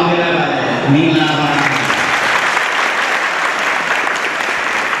စုတောင်းပေးလိုက်ပါတယ်မင်္ဂလာပါ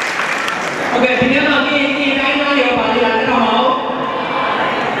โอเคทีนี้เรามีไลน์หน้าเดียวป่ะที่ร้านเราเอา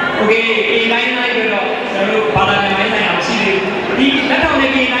โอเคไลน์หน้าเดียวเราบาลานซ์ไม่ได้เอาชีวิตดีแล้วเราเนี่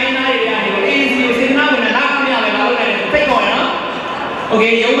ยไลน์หน้าเดียวเนี่ยเอซีเส้นหน้าเหมือนหน้าข้างเนี่ยเราเลยเตะก่อนเนาะโอเค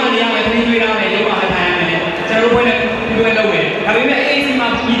ยกมาเนี่ยไปที่ช่วยเราเนี่ยยกมาให้ทายเนี่ยจะรู้ว่าเนี่ยด้วยเราเนี่ยแต่ไม่เอซีมา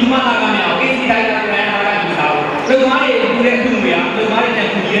อีทุกมาหน้าข้างเนี่ยเอซีได้กันแล้วหน้าข้างอยู่เราเราต้องมาเนี่ยดูแลดูเนี่ยเรามาเนี่ยจะ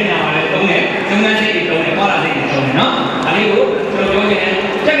คุยเนี่ยมาเลยตรงเนี่ยทำงานเสร็จตรงเนี่ยก็เราเสร็จตรงเนี่ยเนาะอันนี้ก็เราโยนเนี่ย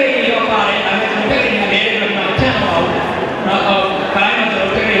จะเกิดยกมาเนี่ย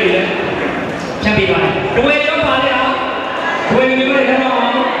ချက်ပြီးပါတယ်။ဒွေရောပါလေအောင်။ဒွေမျိုးတွေကတော့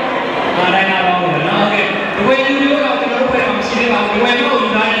တိုင်းလာတော့ဘူးနော်။ဟုတ်ကဲ့။ဒွေမျိုးတော့ကျွန်တော်တို့ဘက်မှာမရှိသေးပါဘူး။ဒွေမျိုးကိုယူ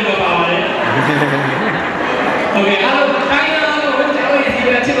ထားရင်တော့ပါပါတယ်။ဟုတ်ကဲ့။အားလုံးတိုင်းလာတော့ကျွန်တော်ရဲ့ဒီ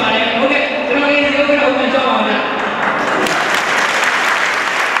ပဲချစ်ပါတယ်။ဟုတ်ကဲ့။ကျွန်တော်ရဲ့ဒီဥက္ကဋ္ဌဦးမကျော်ပါမယ်။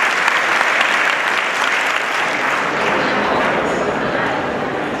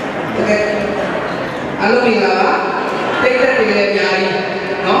ဟုတ်ကဲ့။အားလုံးမင်္ဂလာပါ။တိတ်တက်တယ်လည်းအများကြီး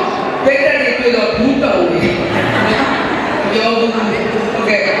နော်။တိတ်တက်တယ်တွေ့တော့ဘူးတော်တယ်ပြောဘူးโอเ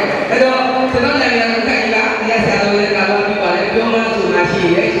คအဲ့တော့ကျွန်တော်နိုင်ငံကခိုင်လာဒီဆရာတော်လည်းကာလပြပါတယ်ပြောမှဆိုတာရှိ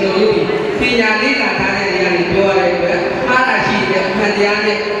ရဲ့ကျွန်တော်တို့ပညာလေးလာထားတဲ့နေရာတွေပြောရတဲ့အတွက်အားသာရှိတဲ့မှန်တရား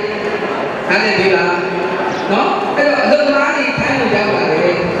နဲ့နားလည်ပြီလားနော်အဲ့တော့အလုပ်သမားတွေခိုင်းလို့ရောက်လာတ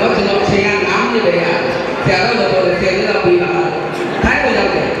ယ်နော်ကျွန်တော်အချိန်က9မိနစ်ပဲရဆရာတော်တော့10မိနစ်လောက်ပြီးပါခိုင်းလို့ရော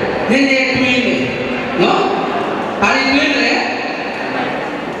က်တယ်နည်းနည်းတွေးနေနော်ဘာတွေတွေးမလဲ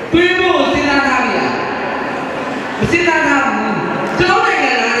တွေးဖို့စဉ်းစားထားပြီလားမစဉ်းစားထားဘူးကျွန်တော်နိုင်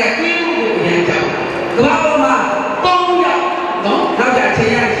ငံသားတွေတွေးဖို့ကိုအရင်ကြောက်ကမ္ဘာပေါ်မှာ3ယောက်နော်နောက်ကြအချိ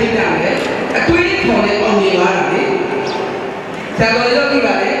န်ရရှင်းပြမယ်အတွေးခေါ်တဲ့အောင်မြင်သွားတာလေဆရာတော်တို့ပြော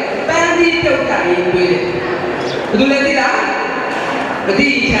ပါတယ်ပန်းသီးပြုတ်တာရေးတွေးတယ်ဘယ်သူလဲသိလားမသိ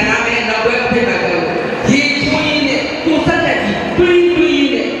ချန်နာမဲ့နောက်ပွဲအဖေမှာကြောက်ရေချွေးနဲ့ကိုစက်တက်ကြီးတွေး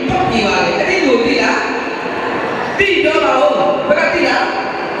နဲ့တောက်ပြပါလေအဲ့ဒီလိုသိလားသိတော့ပါဦးဘယ်ကသိလား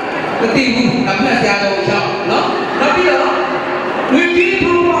မသိဘူးအမှတ်ဆရာတော်ကိုချောင်းနော်နောက်ပြီးတော့ဝီကြီး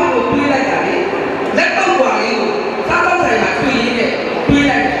ထူးပါလို့တွေးလိုက်တာလေလက်တော့ကွာလေးကိုစားတော့ဆိုင်မှာတွေးရင်းနဲ့တွေး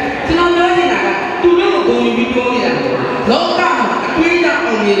လိုက်ကျွန်တော်ပြောနေတာကသူတို့ကိုဂုဏ်ယူပြီးပြောနေတာလောကမှာအတွေးရအော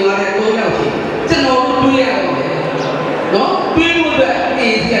င်နေသွားတဲ့3ယောက်ချင်းကျွန်တော်တို့တွေးရတော့မယ်နော်တွေးဖို့အတွက်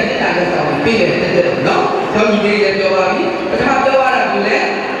အေး ညီလေးလည်းပြောပါပြီပထမပြောရတာကလည်း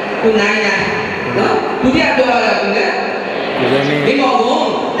ကိုနိုင်နိုင်နော်ဒုတိယပြောရတာကလည်းဒီမောင်က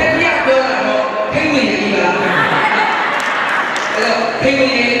တတိယပြောတာတော့ခိဝင်နေပြီလားအဲ့တော့ခိဝင်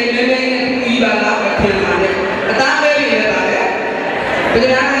နေနေနေပြီးပါလားထင်ပါတယ်အသားမဲနေတယ်ပါလေတ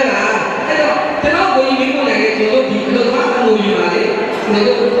ရားနဲ့လားအဲ့တော့ကျွန်တော်ကိုကြီးမင်းကိုလည်းကျွန်တော်ဒီအလုပ်မှာအမှုယူပါလေကျွန်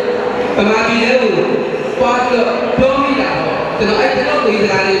တော်ဗမာပြည်ရဲ့ကိုပွားပြီးတော့ပြောမိတာတော့ကျွန်တော်အဲ့ကျွန်တော်ကိုကြီးစ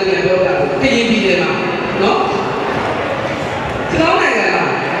ကားလေးပြန်ပြောတာခရင်ပြည်တယ်မှာနော်ကျွန်တော်နိုင်ငံမှာ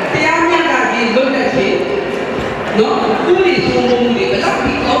တရားမျှတခြင်းလွတ်လပ်ခြင်းနော်ဥပဒေစိုးမိုးမှုတွေဘယ်လောက်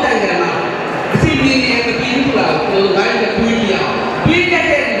ဒီကောင်းနိုင်ငံမှာအစီအစဉ်တွေမပြီးဘူးလားကျွန်တော်တိုင်းနဲ့တွေးကြည့်အောင်တွေးတတ်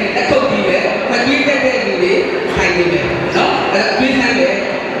တဲ့လူတွေအထုတ်ပြီးပဲမတွေးတတ်တဲ့လူတွေခိုင်နေမယ်နော်အဲ့ဒါတွေးနိုင်တယ်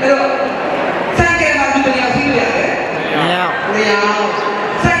အဲ့တော့ဆိုင်ကယ်မှာဒီပညာရှိလို့ရတယ်မရ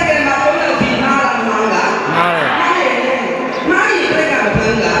ဆိုင်ကယ်မှာတော့ဒီမှားလားမှားလားမှားတယ်မှားရင်ပြက်ကမဖ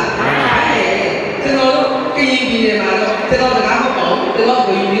မ်းလားကျွန်တော်တို့ကရင်ပြည်နယ်မှာတော့ကျွန်တော်စကားမပေါ့ကျွန်တော်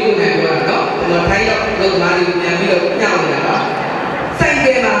ကိုကြီးကိုနိုင်ပြောတာနော်ကျွန်တော်ထိုင်းတော့လုပ်မားတွေပြန်ပြီးတော့ညောင်းနေတာပါဆိုင်က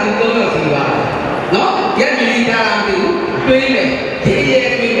ယ်မှာဒီတော့စီပါနော်ရက်မီတာမသိဘူးတွေးမယ်ဒီရဲ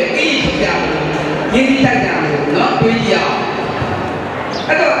တွေးမယ်အေးဖြစ်ကြဘူးရင်းနှီးတိုက်ကြဘူးနော်တွေးကြည့်အောင်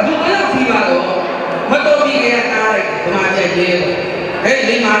အဲ့တော့ဒီတော့စီပါတော့မတော်ပြီးကြတားလိုက်ဗမာကြိုက်သေးဟဲ့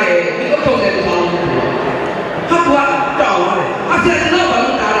လိမ္မာတယ်ဒီတော့ထုံတယ်ပေါ့ဟာကွာတောင်းရတယ်အဆက်ကျွန်တော်ဘာ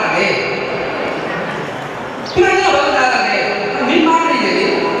လို့တားတာလဲကျွန်တော်ဘာလို့တားတာလဲမိမားနေတယ်လေ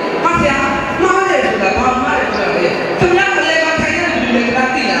ဟာဆရာမားတယ်ဆိုတာဘာမှမဟုတ်ဘူးလေသူများအလဲမထိုင်တဲ့လူတွေက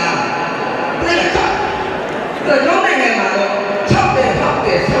သိလားအဲ့ဒါတော့ကျောင်းနိုင်ငံမှာတော့6တယ်6တ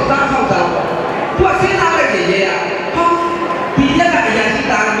ယ်6သား6သားပေါ့သူကစဉ်းစားလိုက်တယ်ရဲ့ဟောဒီရက်ကအရာရှိ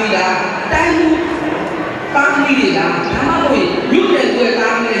သားမိလားတိုင်းလူသားမိတွေလားဒါမှမဟုတ်မြို့နယ်တွေ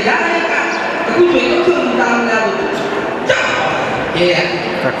သားမိရရကအခုဆိုရင်သူ့သားမိလားလို့ကြောက်ရဲ့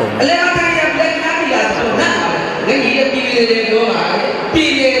အလဲမထိုင်တဲ့လက်နားမိလားဆိုတော့ငါကြီးရဲ့ပြည်လေပြောပါပြ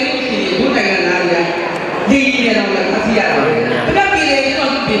ည်လေလို့ရှိရင်ဒုနိုင်ငံသားကြီးရင်းနေတော့လည်းအစီရတယ်ဒါကပြည်လေကျွန်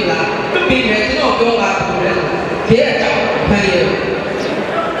တော်ပြည်လားပြည်လေကျွန်တော်ပြောပါဆိုတယ်ဒီအကြောင်းဖန်ရ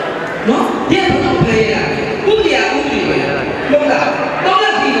နော်ဒီအကြောင်းဖန်ရဥပဒေဥပဒေပဲလို့လားတော့လ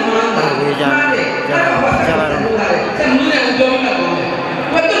ည်းဒီမှာလားတယ်အဲ့တော့ဘာသာလို့လားဆက်မှုနဲ့ပြောနေတာပေါ့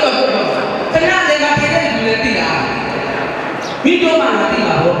ဘယ်တော့တော့တခါလေမထိုင်တဲ့လူတွေသိလားမိတော့မှမသိ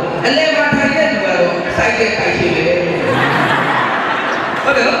ပါဘူးအလဲမထိုင်တဲ့လူကတော့စိုက်တဲ့ပိုက်ရှင်လေ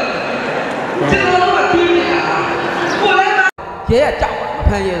ဟုတ်တယ်နော်ကျွန်တော်တို့ကတွေးနေတာကိုလည်းရဲကကြောက်မ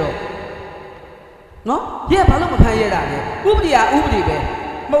ဖန်ရတော့နော်ရဲဘာလို့မဖန်ရတာလဲဥပဒေကဥပဒေပဲ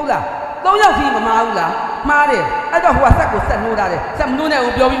မဟုတ်လား၃ယောက်စီမမားဘူးလားမှားတယ်အဲ့တော့ဟိုကဆက်ကိုဆက်နှိုးတာတယ်ဆက်မနှိုးနဲ့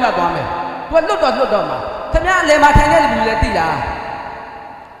ဟိုပြောပြီးမှသွားမယ်သူကလွတ်တော့မှာခင်ဗျားအလဲမှာထိုင်တဲ့လူလည်းသိလား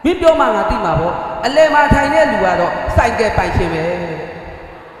မင်းပြောမှငါသိမှာပေါ့အလဲမှာထိုင်တဲ့လူကတော့စိုက်ကဲပိုင်ရှင်ပဲ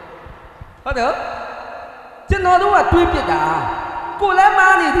ဟုတ်တယ်ကျွန်တော်တို့ကတွေးပြစ်တာကိုလည်း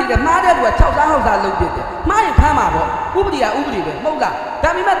မားနေသေးတယ်မားတဲ့လူက6စား6စားလုပ်ပြစ်တယ်မားရင်ဖမ်းမှာပေါ့ဥပဒေကဥပဒေပဲမဟုတ်လားဒါ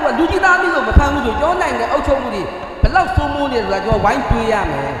ပေမဲ့သူကလူကြီးသားမျိုးလို့မဖမ်းဘူးဆိုကျောင်းနိုင်တဲ့အုပ်ချုပ်မှုတွေဘယ်လောက်စိုးမိုးနေဆိုတာကျွန်တော်ဝိုင်းတွေးရ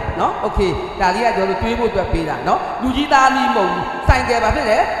မယ်နော်โอเคဒါလေးကကျွန်တော်တွေးဖို့အတွက်ပေးတာနော်လူကြီးသားမျိုးမဟုတ်ဘူးဆိုင်ကယ်ပါဖြစ်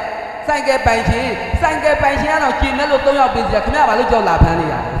တယ်ဆိုင်ကယ်ပိုင်ရှင်ကတော့ကျင်မဲ့လို့3ယောက်ပေးစီခင်ဗျားဘာလို့ကြောက်လာဖမ်းနေ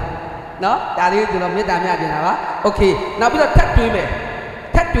ရလဲနော်ဒါလေးကျွန်တော်မေတ္တာမြတ်တင်တာပါโอเคနောက်ပြီးတော့ထပ်တွေးမယ်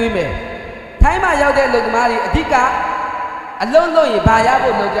ထိုင်းမှာရောက်တဲ့လူသမားတွေအဓိကအလုံးလုံးရင်ဘာရ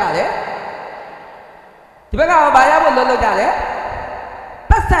ဖို့လုပ်ကြလဲဒီဘက်ကဘာရဖို့လုပ်ကြလဲ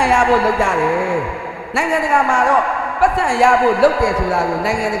ပတ်စံရဖို့လုပ်ကြတယ်နိုင်ငံတကာမှာတော့ပတ်စံရဖို့လုပ်တယ်ဆိုတာကို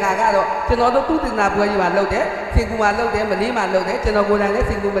နိုင်ငံတကာကတော့ကျွန်တော်တို့သုတေသနပွဲကြီးမှာလုပ်တယ်စင်ကူမှာလုပ်တယ်မလေးမှာလုပ်တယ်ကျွန်တော်ကိုယ်တိုင်လည်း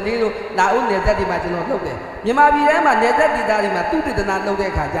စင်ကူမလေးလို့လာဦးနယ်သက်တွေမှာကျွန်တော်လုပ်တယ်မြန်မာပြည်ထဲမှာနယ်သက်ဒေသတွေမှာသုတေသနလုပ်တဲ့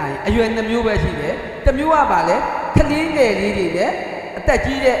အခါကျရင်အရွယ်2မျိုးပဲရှိတယ်တစ်မျိုးကပါလဲကလေးငယ်လေးတွေနဲ့အသက်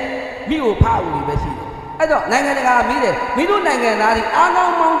ကြီးတဲ့မိကိုဖအူတွေပဲရှိတယ်အဲ့တော့နိုင်ငံတကာမိတယ်မိတို့နိုင်ငံသားတွေအားကော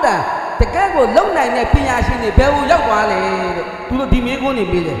င်းမောင်းတန်တကယ်ကိုလုံနိုင်တဲ့ပညာရှင်တွေဘယ်ကိုရောက်သွားလဲတဲ့သူတို့ဒီမေးခွန်းနေ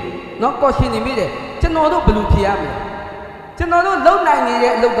မေးတယ်နော်ကော်ရှင်နေမေးတယ်ကျွန်တော်တို့ဘယ်လိုဖြေရမလဲကျွန်တော်တို့လုံနိုင်နေ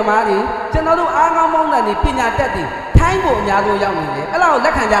တဲ့အလုပ်သမားတွေကျွန်တော်တို့အားကောင်းမောင်းတန်တွေပညာတတ်တွေထိုင်းကိုအများဆုံးရောက်နေတယ်အဲ့လောက်လ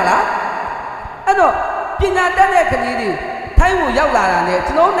က်ခံကြလားအဲ့တော့ပညာတတ်တဲ့ကလေးတွေထိုင်းကိုရောက်လာတာနဲ့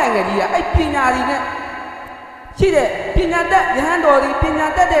ကျွန်တော်နိုင်ငံကြီးကအဲ့ပညာတွေနဲ့ရှိတဲ့ပညာတတ်ရဟန်းတော်တွေပညာ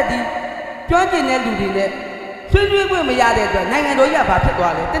တတ်တဲ့ဒီကျွမ်းကျင်တဲ့လူတွေနဲ့ဆွေးနွေးခွင့်မရတဲ့အတွက်နိုင်ငံတော်ကြီးကဘာဖြစ်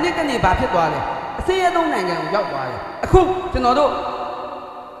သွားလဲတနေ့ဘာဖြစ်သွားလဲအစင်းရဲသုံးနိုင်ငံကိုရောက်သွားတယ်အခုကျွန်တော်တို့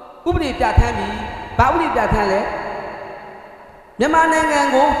ဥပဒေပြဋ္ဌာန်းပြီးဘာဥပဒေပြဋ္ဌာန်းလဲမြန်မာနိုင်ငံ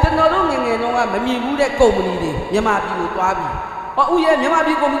ကိုကျွန်တော်တို့ငယ်ငယ်တုန်းကမမြင်ဘူးတဲ့ကုမ္ပဏီတွေမြန်မာပြည်ကိုသွားပြီးဥရဲ့မြန်မာ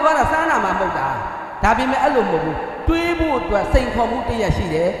ပြည်ကုမ္ပဏီသွားတာစမ်းနာမှာမဟုတ်တာဒါပေမဲ့အဲ့လိုမဟုတ်ဘူးတွေးဖို့အတွက်စိန်ခေါ်မှုတရက်ရှိ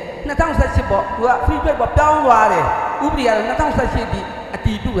တယ်2018ပေါ့သူက feedback ပေါ့ပြောင်းသွားတယ်ဥပဒေကတော့2018ဒီအတ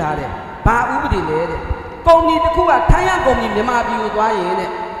ည်ပြုထားတယ်ဘာဥပဒေလဲတဲ့ ကုမ္ပဏီတစ်ခုကထိုင်းရကုမ္ပဏီမြန်မာပြည်ကိုသွားရင်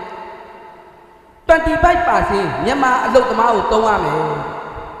တဲ့ 25% မြန်မာအလုပ်သမားကိုတုံးရမယ်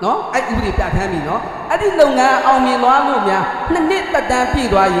နော်အဲ့ဥပဒေပြဋ္ဌာန်းပြီနော်အဲ့ဒီလုပ်ငန်းအောင်မြင်သွားလို့များနှစ်နှစ်သက်တမ်းပြည့်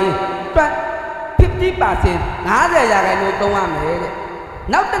သွားရင် 50% 50%တုံးရမယ်တဲ့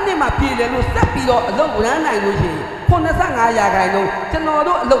နောက်တစ်နှစ်မှပြည်တယ်လို့စက်ပြီးတော့အလုပ်ဝန်နိုင်လို့ရှိရင်85%ကျွန်တော်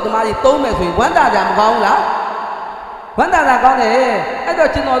တို့အလုပ်သမားတွေသုံးမယ်ဆိုရင်ဝမ်းသာကြမကောင်းလားဝမ်းသာတာကောင်းတယ်အဲ့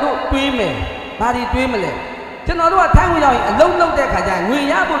တော့ကျွန်တော်တို့တွေးမယ်ဘာတွေတွေးမလဲကျွန်တော်တို့ကထိုင်းဝင်ရောက်ရင်အလုပ်လုပ်တဲ့ခါကျရင်ငွေ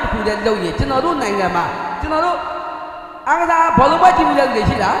ရဖို့တခုတည်းလုပ်ရင်ကျွန်တော်တို့နိုင်ငံမှာကျွန်တော်တို့အားကစားဘောလုံးပွဲကြည့်မှုတဲ့လူတွေ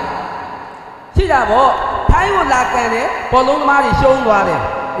ရှိလားရှိတာပေါ့ထိုင်းကိုလာကန်တယ်ဘောလုံးသမားတွေရှုံးသွားတယ်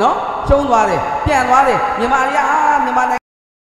နော်ရှုံးသွားတယ်ပြန်သွားတယ်မြန်မာတွေက